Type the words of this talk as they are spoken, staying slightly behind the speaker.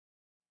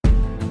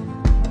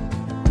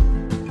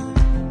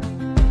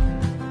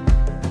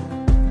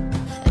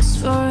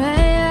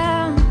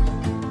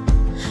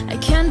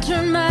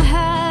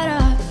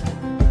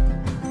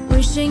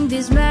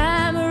these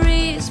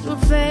memories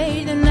will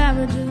fade and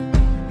never do.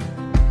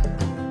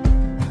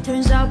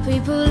 Turns out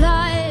people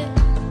lie.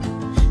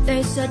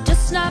 They said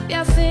just snap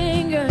your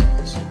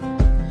fingers,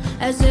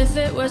 as if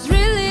it was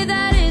really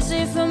that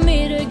easy for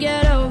me to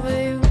get over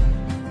you.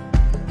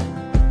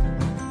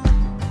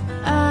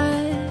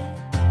 I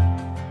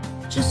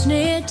just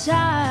need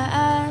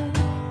time.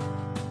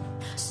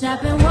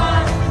 Snapping 1, 2,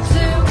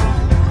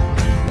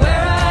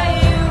 where are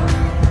you?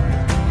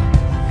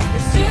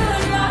 You're still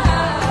in my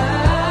heart.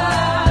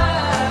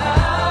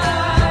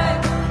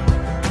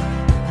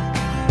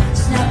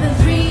 Snapping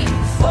 3,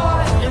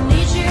 4, don't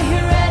need you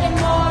here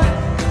anymore.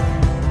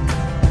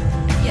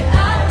 Get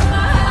out of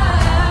my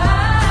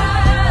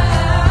heart.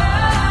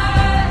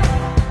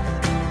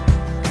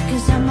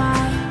 'Cause I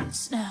might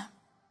snap.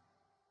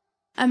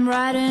 I'm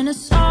writing a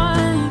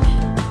song,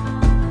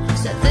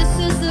 said this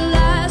is the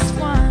last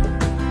one.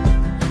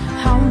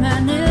 How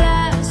many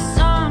last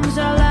songs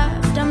are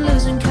left? I'm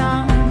losing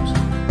count.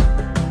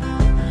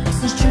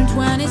 Since June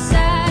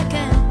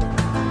 22nd,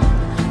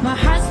 my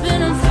heart's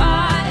been on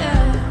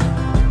fire.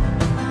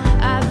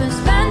 I've been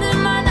spending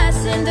my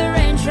nights in the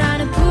rain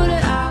trying to put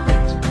it out.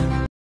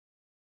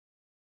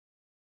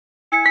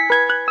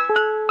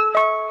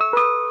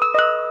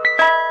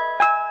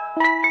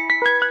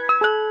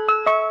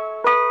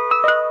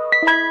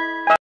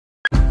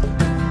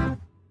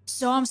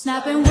 So I'm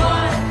snapping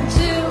 1,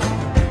 2,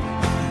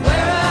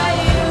 where are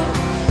you?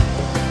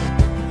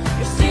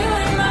 You're still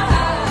in my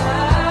heart.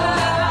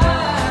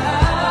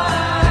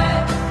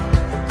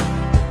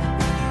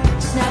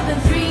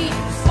 Snapping 3,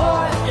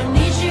 4, don't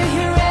need you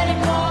here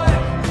anymore.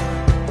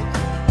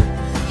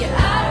 Get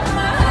out of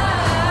my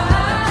heart.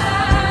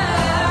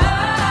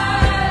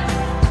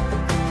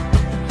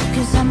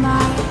 'Cause I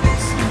might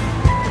snap.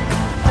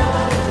 Oh,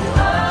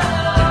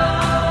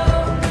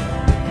 oh,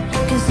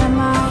 'cause I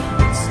might.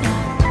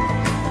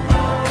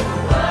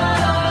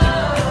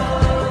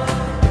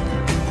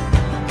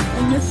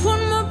 If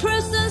one more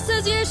person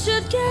says you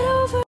should get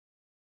over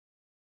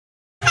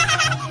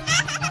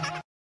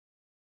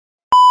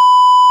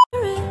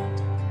it,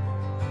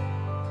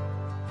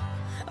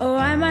 oh,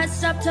 I might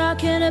stop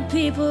talking to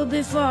people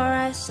before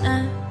I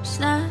snap,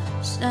 snap,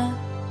 snap.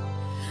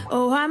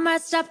 Oh, I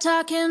might stop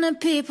talking to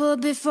people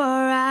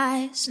before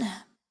I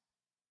snap.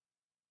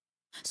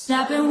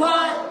 Snapping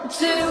 1,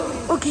 2.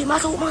 Okay,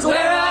 masuk.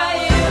 Where are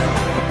you?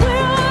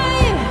 Where are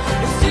you?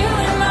 You're still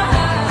in my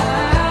heart.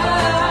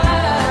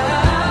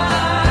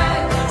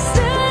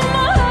 Still in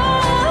my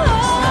heart.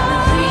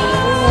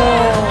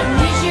 I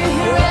need you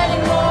here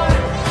anymore.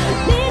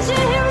 Need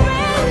you here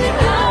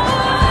anymore.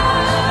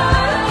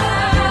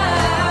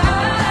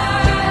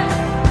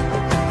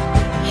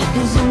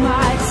 'Cause I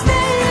might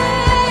stay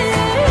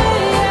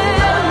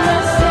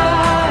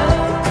myself.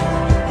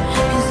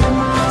 'Cause I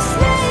might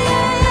stay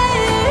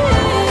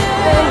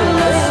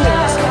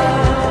myself.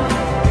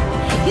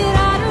 Get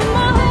out of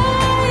my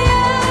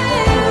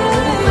head.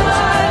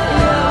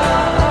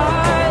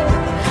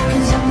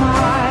 'Cause I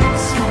might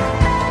snap.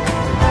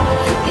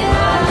 Get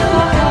out of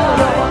my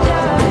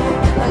head.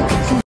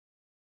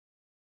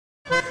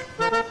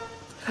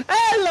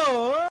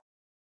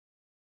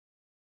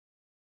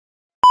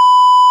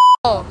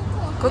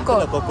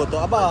 Koko. Koko tu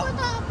apa?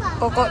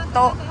 Koko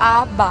to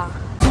aba.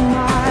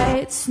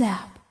 Might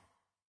snap.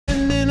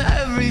 And then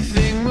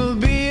everything will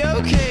be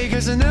okay,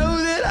 'cause I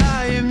know that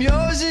I am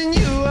yours and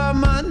you are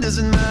mine.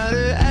 Doesn't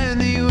matter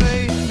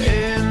anyway.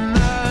 In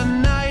the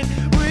night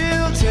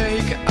we'll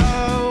take a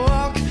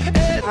walk.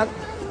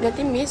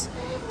 Nanti Miss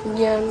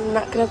dia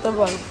nak kena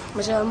terbang.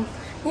 Macam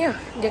ya,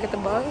 dia kena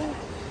terbang.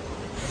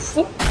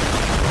 Fup.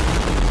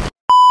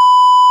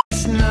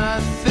 It's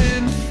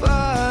nothing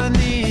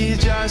funny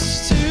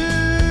just to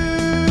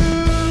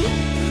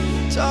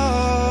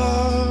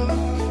talk.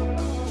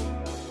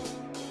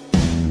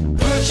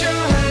 Put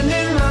your hand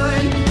in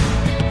mine.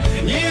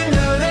 You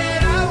know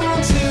that I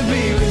want to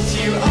be with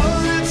you all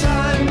the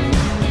time.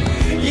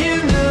 You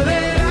know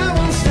that I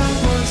won't stop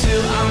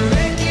until I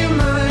make you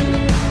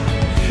mine.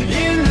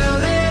 You know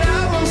that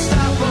I won't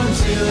stop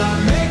until I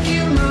make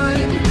you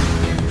mine.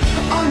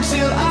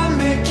 Until I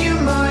make you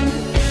mine.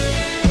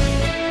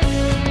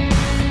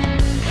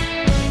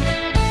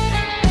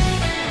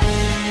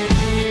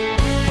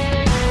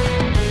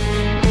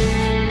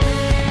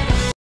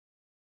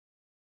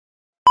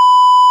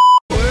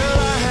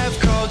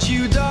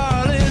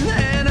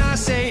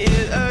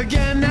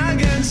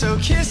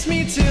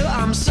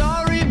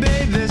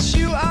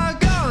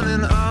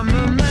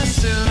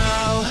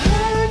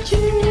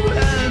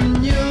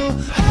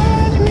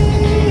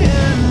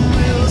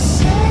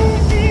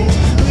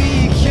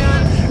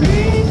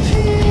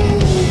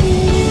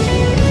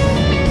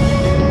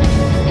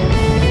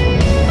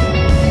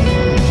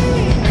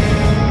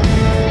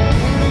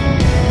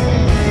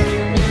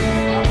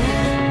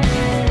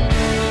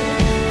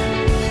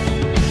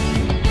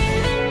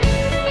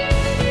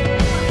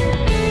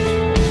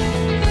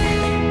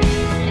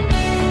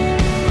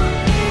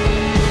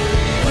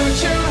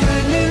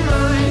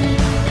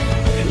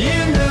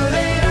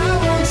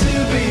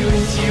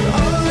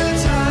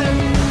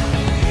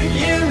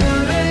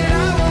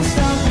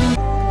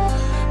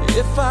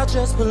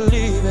 just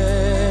believe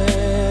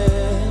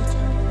it.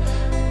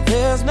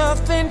 There's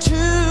nothing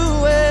to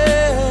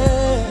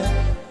it.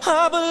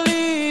 I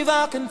believe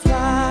I can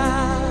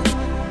fly.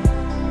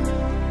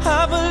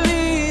 I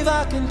believe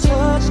I can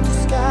touch